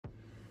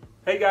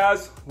Hey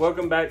guys,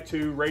 welcome back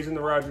to Raising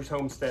the Rogers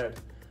Homestead.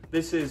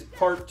 This is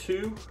part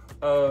 2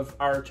 of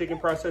our chicken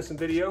processing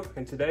video,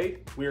 and today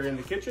we are in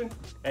the kitchen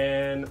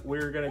and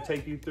we're going to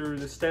take you through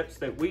the steps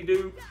that we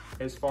do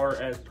as far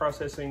as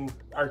processing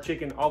our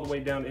chicken all the way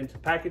down into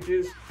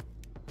packages.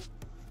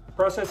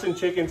 Processing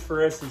chickens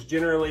for us is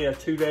generally a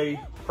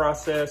 2-day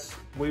process.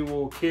 We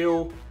will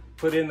kill,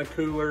 put in the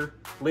cooler,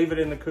 leave it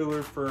in the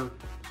cooler for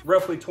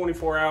roughly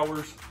 24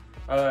 hours.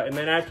 And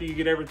then after you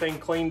get everything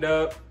cleaned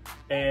up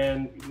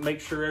and make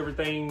sure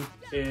everything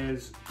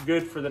is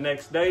good for the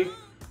next day,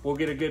 we'll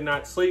get a good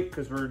night's sleep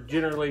because we're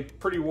generally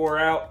pretty wore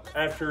out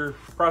after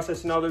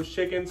processing all those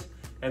chickens.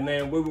 And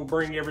then we will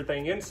bring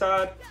everything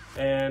inside,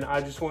 and I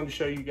just wanted to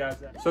show you guys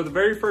that. So the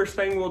very first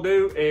thing we'll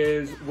do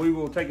is we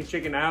will take a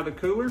chicken out of the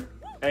cooler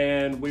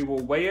and we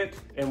will weigh it,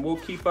 and we'll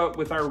keep up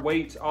with our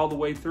weights all the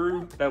way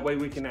through. That way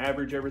we can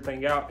average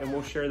everything out, and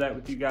we'll share that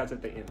with you guys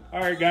at the end. All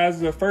right guys,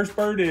 the first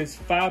bird is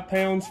 5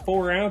 pounds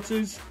 4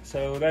 ounces,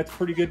 so that's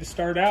pretty good to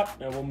start out,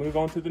 and we'll move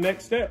on to the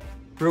next step.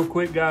 Real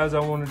quick guys, I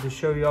wanted to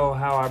show y'all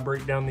how I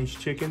break down these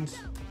chickens.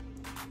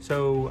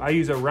 So I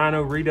use a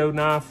Rhino Rito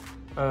knife.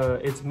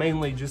 It's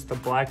mainly just the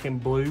black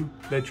and blue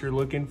that you're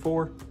looking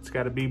for. It's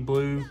got to be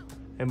blue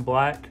and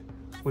black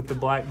with the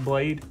black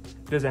blade.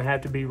 Doesn't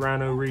have to be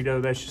Rhino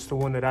Rito, that's just the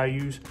one that I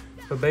use.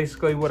 But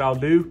basically what I'll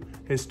do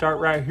is start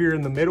right here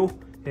in the middle,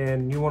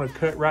 and you want to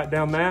cut right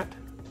down that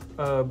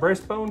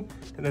breastbone,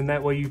 and then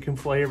that way you can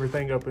fillet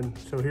everything up. And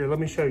so here, let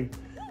me show you.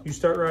 You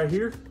start right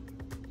here,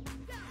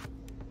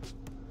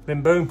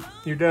 then boom,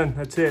 you're done.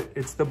 That's it.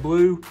 It's the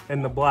blue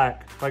and the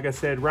black. Like I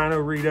said, Rhino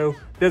Rito,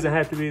 doesn't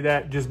have to be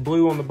that, just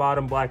blue on the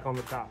bottom, black on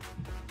the top.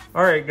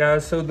 All right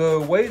guys, so the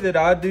way that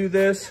I do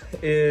this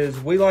is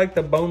we like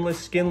the boneless,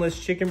 skinless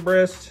chicken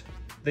breast,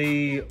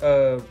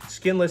 the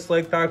skinless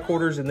leg thigh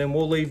quarters, and then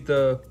we'll leave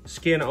the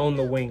skin on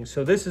the wings.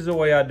 So this is the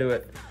way I do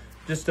it.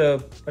 Just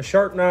a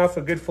sharp knife,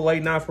 a good fillet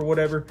knife or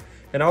whatever,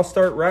 and I'll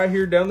start right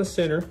here down the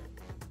center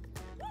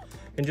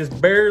and just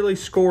barely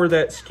score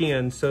that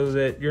skin so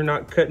that you're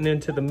not cutting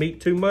into the meat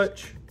too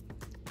much.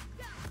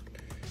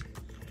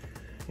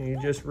 And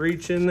you just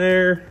reach in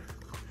there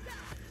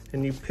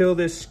and you peel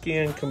this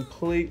skin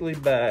completely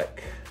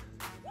back.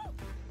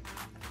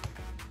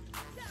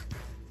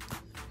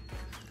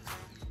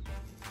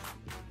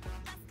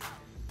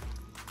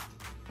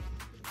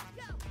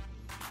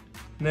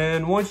 And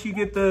then once you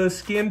get the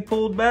skin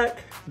pulled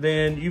back,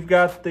 then you've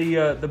got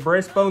the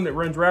breastbone that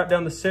runs right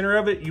down the center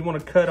of it. You want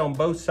to cut on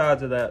both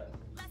sides of that.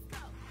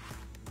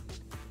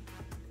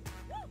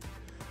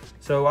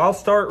 So I'll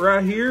start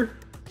right here,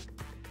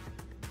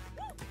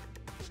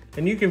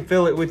 and you can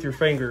feel it with your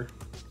finger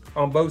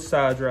on both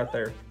sides right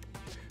there.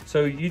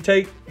 So you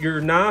take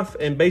your knife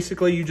and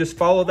basically you just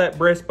follow that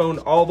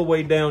breastbone all the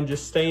way down,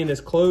 just staying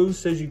as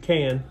close as you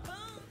can,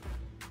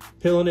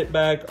 peeling it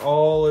back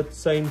all at the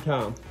same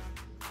time.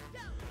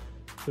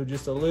 So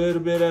just a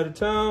little bit at a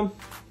time,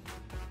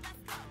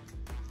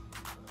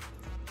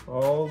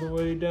 all the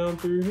way down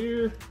through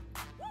here.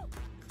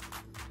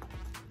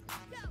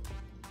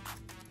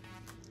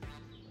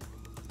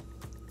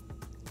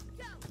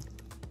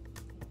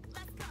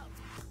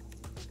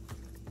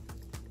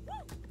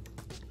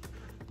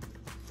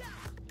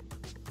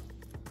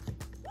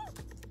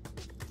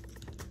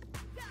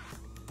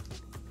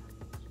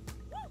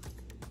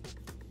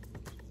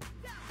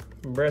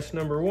 Breast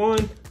number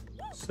 1,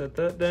 set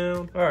that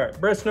down. All right,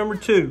 breast number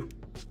 2.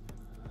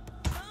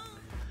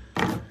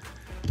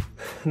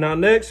 Now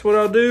next what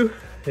I'll do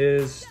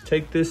is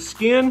take this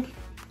skin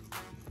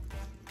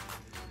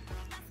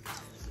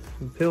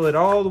and peel it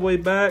all the way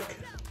back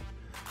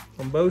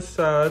on both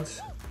sides.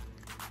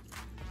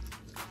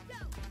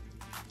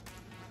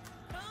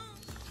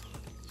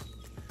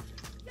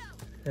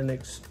 And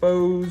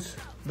expose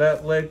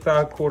that leg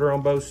thigh quarter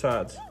on both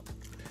sides.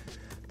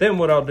 Then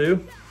what I'll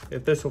do,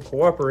 if this will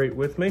cooperate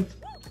with me,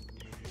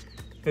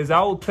 is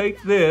I will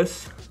take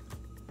this,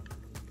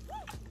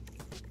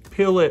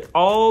 peel it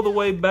all the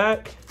way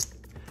back,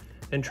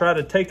 and try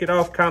to take it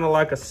off kind of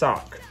like a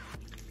sock.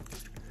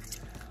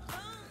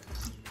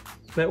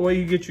 That way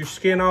you get your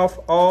skin off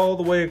all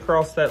the way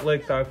across that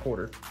leg thigh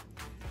quarter.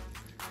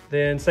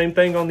 Then same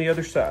thing on the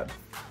other side.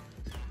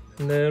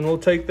 And then we'll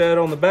take that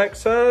on the back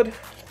side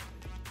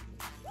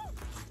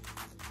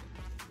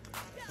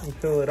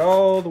and peel it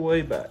all the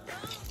way back.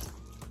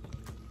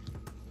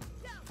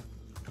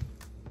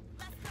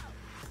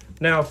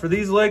 Now for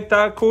these leg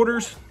thigh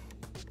quarters,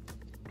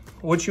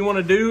 what you want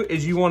to do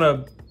is you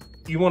want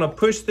to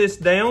push this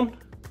down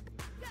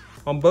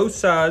on both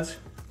sides,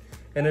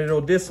 and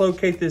it'll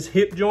dislocate this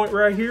hip joint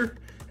right here,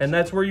 and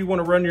that's where you want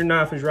to run your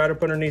knife, is right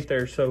up underneath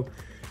there. So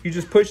you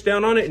just push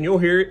down on it and you'll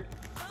hear it.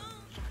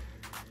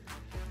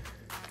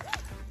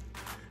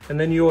 And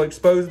then you'll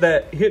expose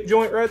that hip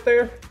joint right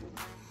there.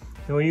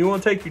 And when you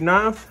want to take your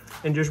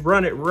knife and just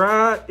run it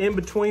right in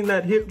between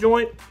that hip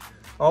joint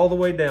all the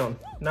way down.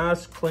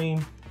 Nice,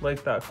 clean leg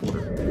thigh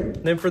quarter.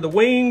 Then for the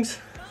wings,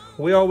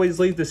 we always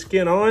leave the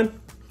skin on,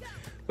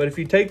 but if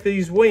you take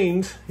these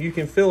wings, you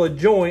can feel a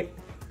joint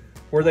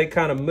where they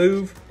kind of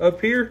move up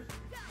here.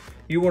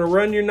 you want to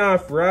run your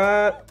knife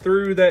right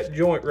through that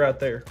joint right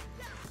there.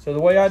 So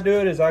the way I do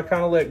it is I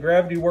kind of let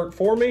gravity work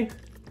for me,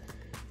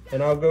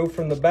 and I'll go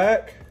from the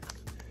back,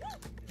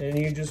 and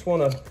you just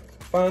want to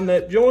find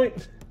that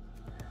joint,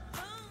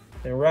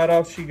 and right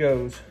off she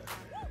goes.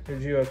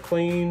 Gives you a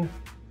clean,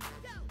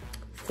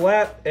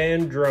 flat,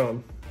 and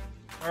drum.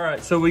 All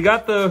right, so we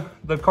got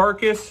the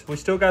carcass. We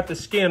still got the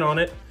skin on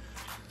it.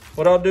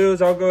 What I'll do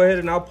is I'll go ahead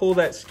and I'll pull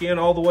that skin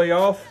all the way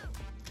off,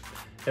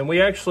 and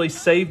we actually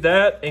save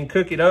that and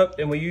cook it up,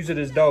 and we use it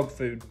as dog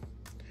food.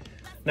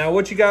 Now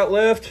what you got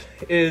left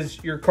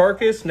is your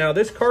carcass. Now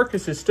this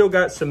carcass has still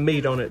got some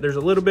meat on it. There's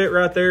a little bit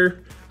right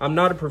there. I'm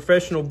not a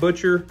professional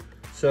butcher,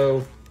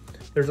 so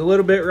there's a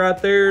little bit right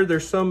there.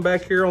 There's some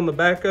back here on the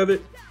back of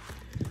it.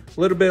 A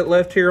little bit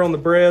left here on the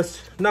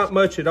breast. Not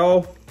much at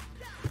all,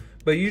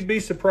 but you'd be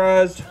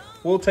surprised.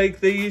 We'll take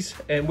these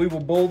and we will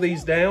boil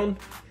these down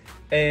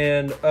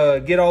and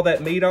get all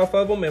that meat off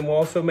of them, and we'll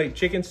also make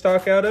chicken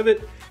stock out of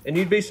it. And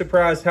you'd be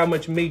surprised how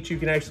much meat you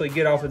can actually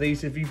get off of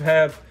these. If you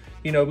have,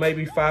 you know,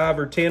 maybe 5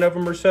 or 10 of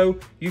them or so,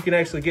 you can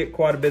actually get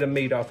quite a bit of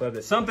meat off of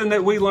it. Something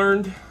that we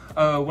learned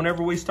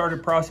whenever we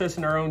started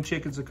processing our own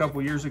chickens a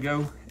couple years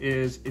ago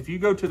is if you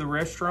go to the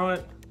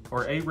restaurant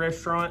or a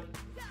restaurant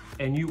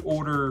and you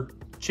order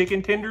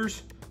chicken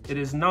tenders, it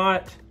is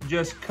not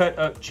just cut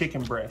up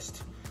chicken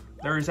breast.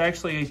 There is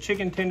actually a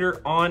chicken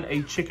tender on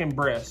a chicken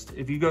breast.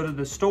 If you go to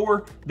the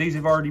store, these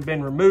have already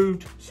been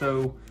removed.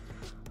 So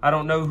I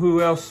don't know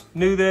who else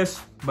knew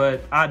this,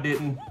 but I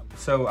didn't.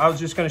 So I was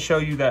just gonna show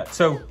you that.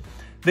 So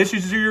this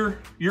is your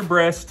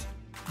breast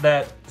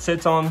that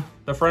sits on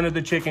the front of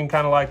the chicken,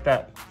 kind of like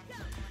that.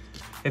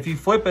 If you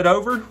flip it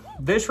over,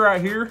 this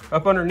right here,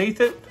 up underneath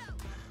it,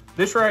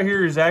 this right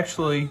here is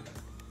actually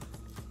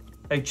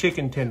a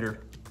chicken tender.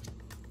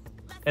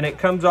 And it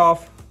comes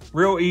off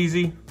real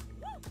easy.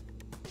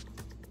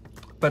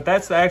 But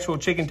that's the actual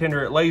chicken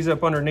tender. It lays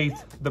up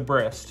underneath the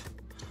breast.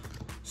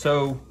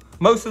 So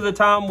most of the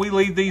time we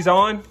leave these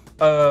on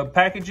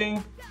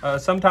packaging.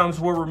 Sometimes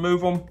we'll remove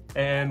them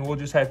and we'll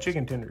just have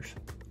chicken tenders.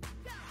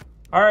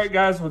 All right,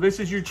 guys, well, this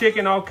is your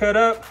chicken all cut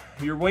up,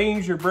 your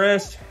wings, your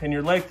breast, and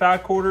your leg thigh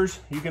quarters.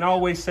 You can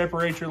always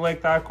separate your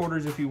leg thigh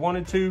quarters if you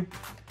wanted to,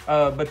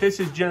 but this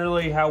is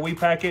generally how we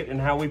pack it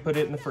and how we put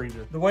it in the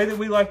freezer. The way that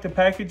we like to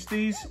package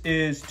these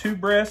is 2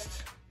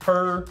 breasts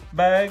per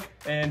bag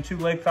and 2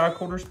 leg thigh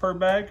quarters per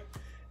bag,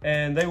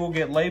 and they will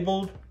get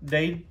labeled,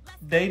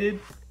 dated,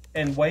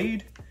 and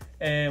weighed,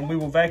 and we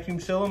will vacuum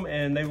seal them,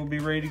 and they will be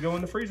ready to go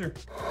in the freezer.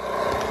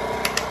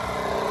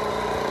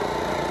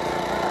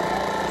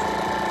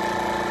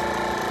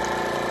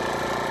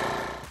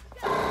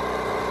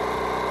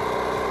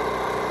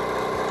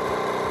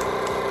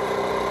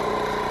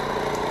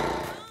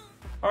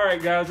 All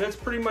right, guys, that's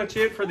pretty much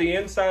it for the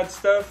inside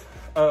stuff.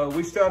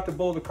 We still have to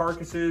boil the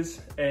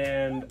carcasses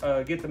and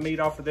get the meat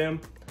off of them,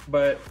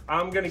 but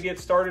I'm gonna get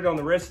started on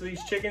the rest of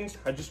these chickens.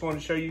 I just want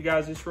to show you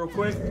guys this real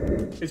quick.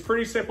 It's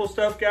pretty simple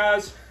stuff,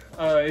 guys.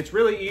 It's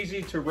really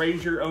easy to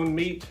raise your own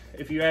meat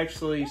if you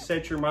actually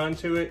set your mind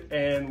to it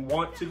and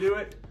want to do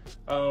it.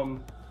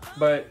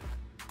 But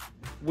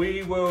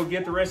we will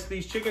get the rest of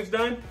these chickens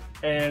done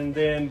and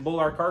then boil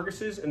our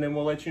carcasses, and then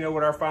we'll let you know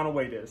what our final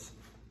weight is.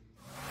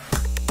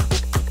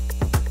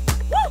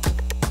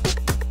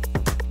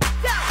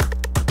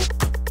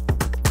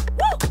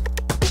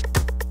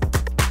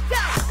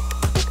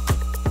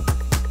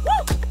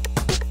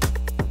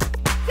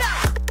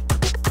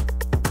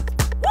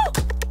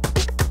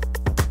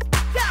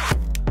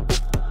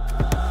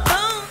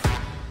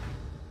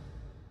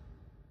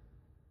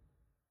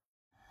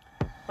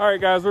 All right,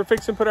 guys, we're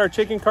fixing to put our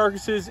chicken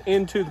carcasses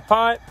into the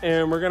pot,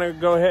 and we're gonna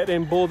go ahead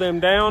and boil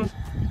them down,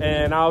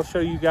 and I'll show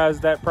you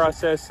guys that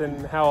process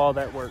and how all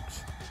that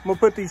works. I'm gonna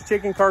put these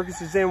chicken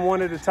carcasses in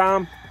one at a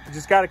time. You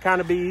just gotta kind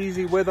of be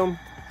easy with them,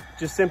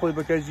 just simply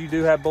because you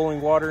do have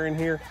boiling water in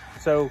here.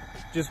 So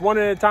just one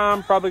at a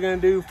time, probably gonna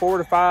do 4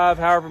 to 5,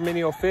 however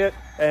many will fit,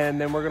 and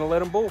then we're gonna let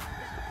them boil.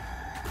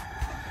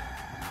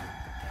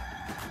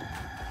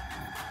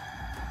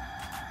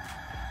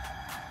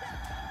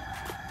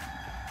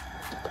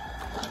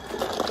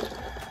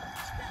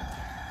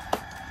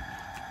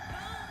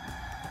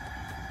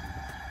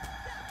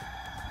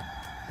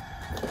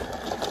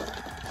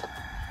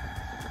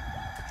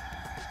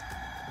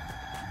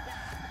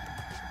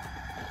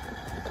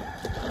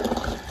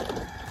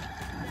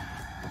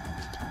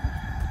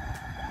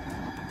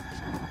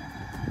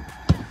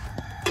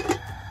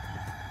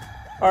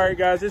 All right,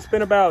 guys, it's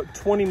been about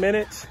 20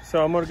 minutes,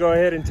 so I'm gonna go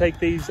ahead and take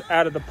these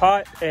out of the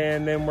pot,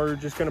 and then we're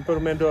just gonna put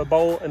them into a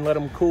bowl and let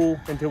them cool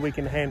until we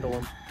can handle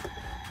them.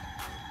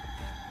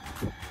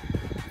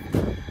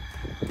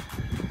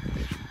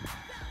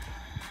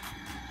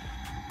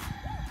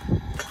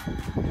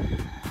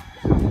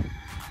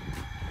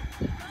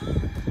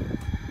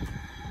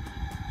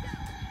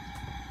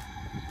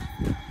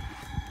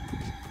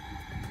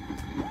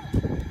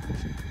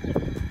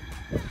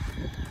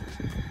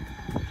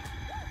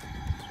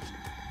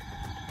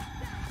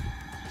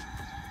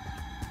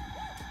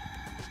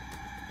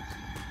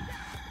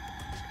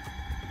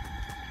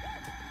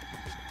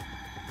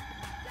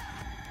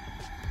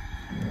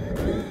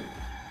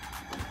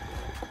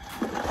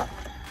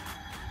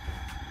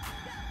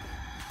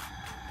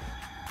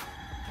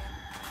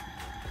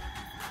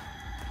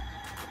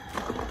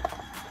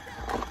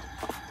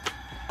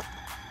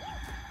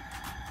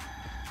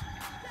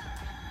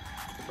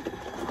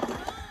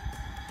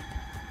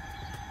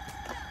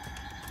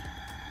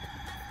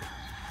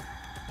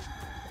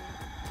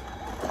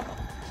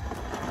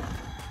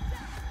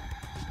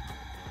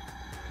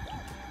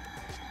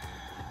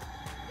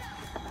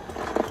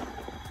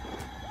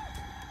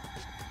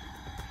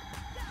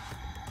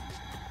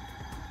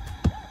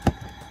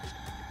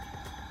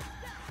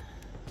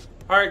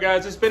 All right,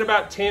 guys, it's been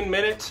about 10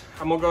 minutes.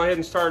 I'm gonna go ahead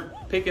and start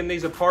picking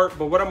these apart,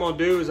 but what I'm gonna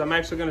do is I'm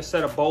actually gonna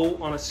set a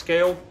bowl on a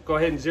scale, go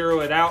ahead and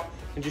zero it out,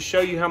 and just show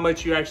you how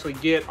much you actually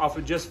get off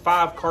of just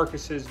 5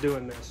 carcasses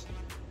doing this.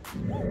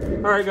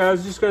 All right,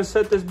 guys, just gonna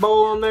set this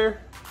bowl on there.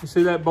 You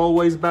see that bowl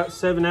weighs about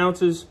 7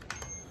 ounces.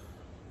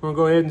 I'm gonna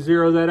go ahead and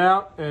zero that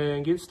out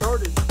and get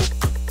started.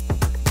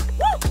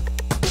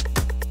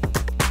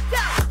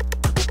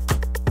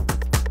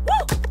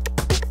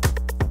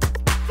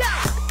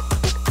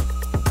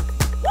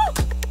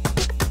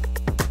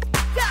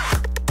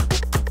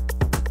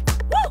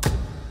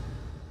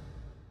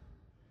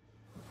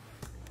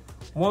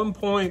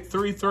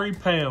 1.33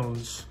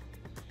 pounds.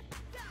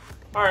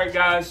 All right,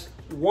 guys,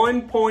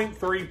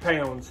 1.3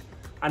 pounds.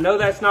 I know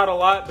that's not a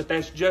lot, but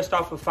that's just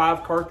off of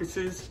 5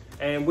 carcasses,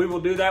 and we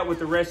will do that with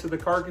the rest of the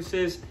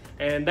carcasses.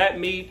 And that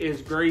meat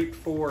is great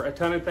for a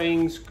ton of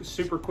things,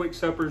 super quick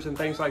suppers and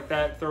things like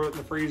that. Throw it in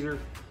the freezer,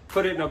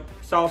 put it in a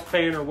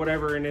saucepan or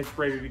whatever, and it's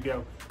ready to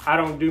go. I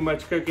don't do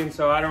much cooking,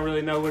 so I don't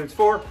really know what it's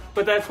for,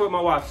 but that's what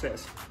my wife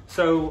says.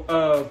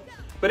 So,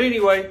 but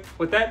anyway,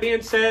 with that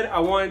being said, I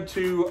wanted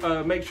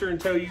to make sure and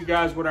tell you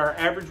guys what our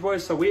average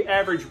was. So we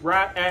averaged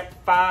right at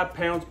 5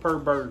 pounds per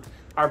bird.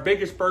 Our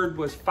biggest bird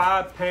was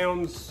 5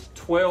 pounds,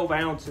 12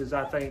 ounces,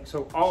 I think.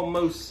 So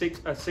almost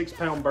a 6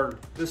 pound bird.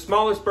 The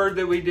smallest bird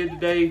that we did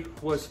today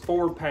was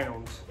 4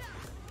 pounds.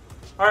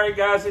 All right,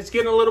 guys, it's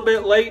getting a little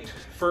bit late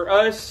for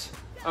us.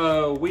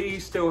 We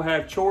still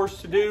have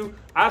chores to do.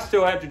 I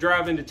still have to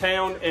drive into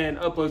town and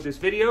upload this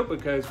video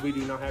because we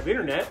do not have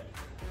internet.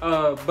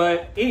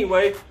 But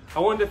anyway, I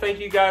wanted to thank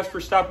you guys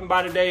for stopping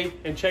by today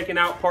and checking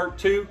out part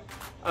 2.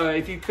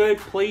 If you could,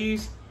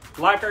 please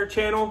like our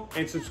channel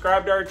and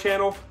subscribe to our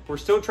channel. We're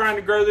still trying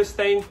to grow this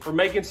thing. We're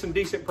making some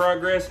decent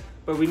progress,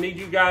 but we need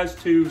you guys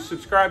to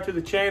subscribe to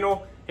the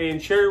channel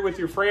and share it with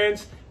your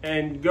friends,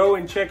 and go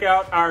and check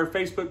out our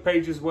Facebook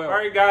page as well. All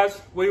right, guys,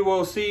 we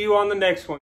will see you on the next one.